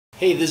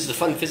Hey, this is the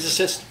Fun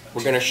Physicist.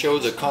 We're going to show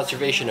the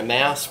conservation of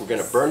mass. We're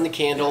going to burn the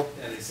candle.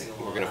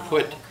 We're going to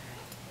put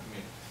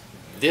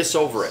this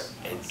over it.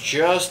 And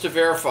just to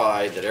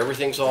verify that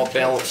everything's all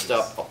balanced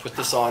up, I'll put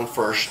this on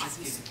first.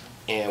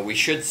 And we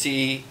should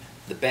see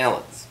the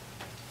balance.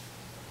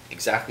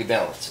 Exactly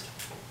balanced.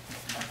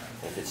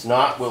 If it's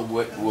not,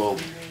 we'll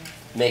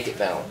make it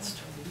balanced.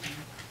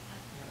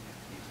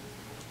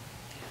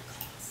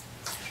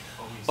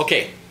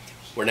 Okay,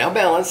 we're now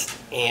balanced,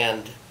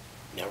 and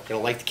now we're going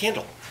to light the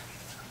candle.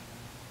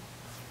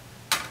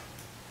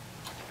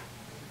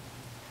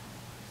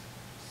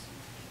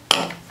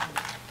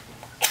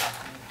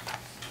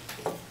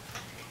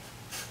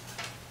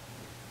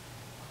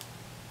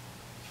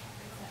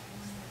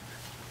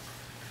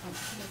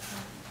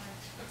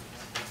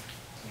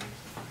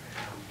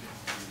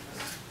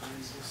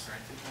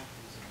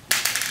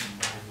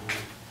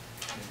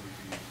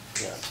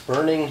 Yeah, it's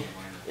burning,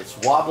 it's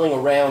wobbling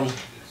around,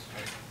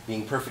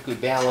 being perfectly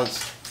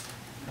balanced.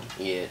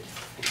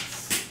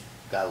 It's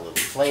got a little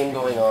flame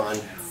going on,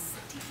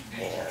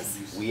 and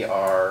we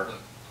are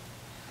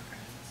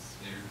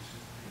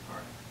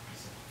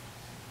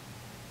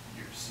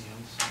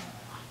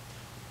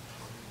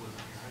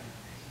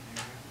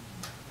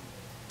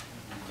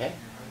okay.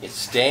 It's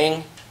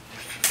staying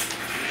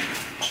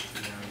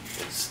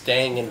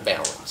in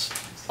balance.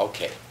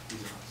 Okay.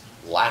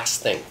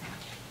 Last thing.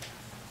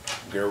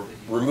 We're going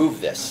to remove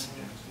this.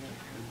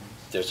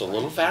 There's a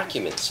little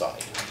vacuum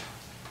inside.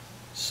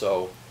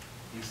 So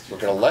we're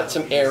going to let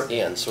some air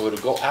in, so it'll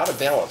go out of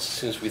balance as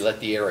soon as we let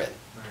the air in.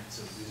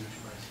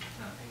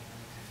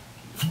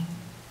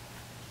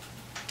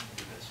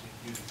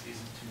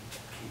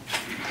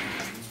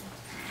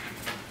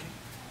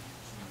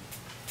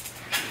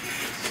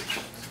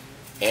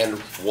 And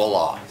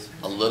voila,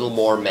 a little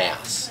more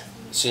mass.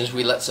 As soon as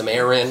we let some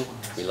air in,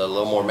 we let a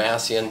little more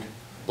mass in,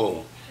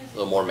 boom, a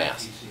little more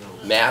mass.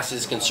 Mass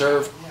is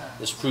conserved.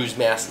 This proves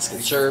mass is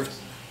conserved.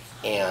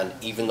 And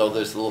even though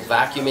there's a little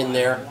vacuum in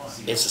there,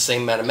 it's the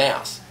same amount of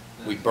mass.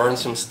 We burn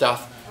some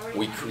stuff,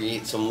 we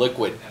create some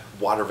liquid,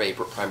 water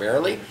vapor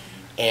primarily,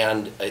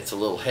 and it's a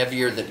little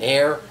heavier than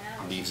air,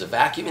 leaves a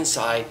vacuum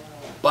inside,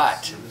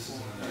 but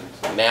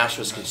mass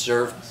was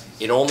conserved.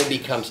 It only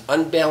becomes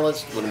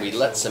unbalanced when we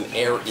let some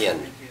air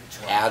in,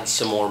 add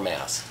some more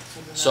mass.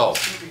 So,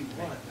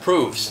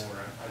 proves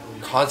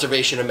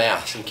conservation of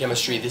mass in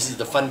chemistry. This is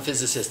the Fun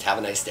Physicist. Have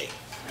a nice day.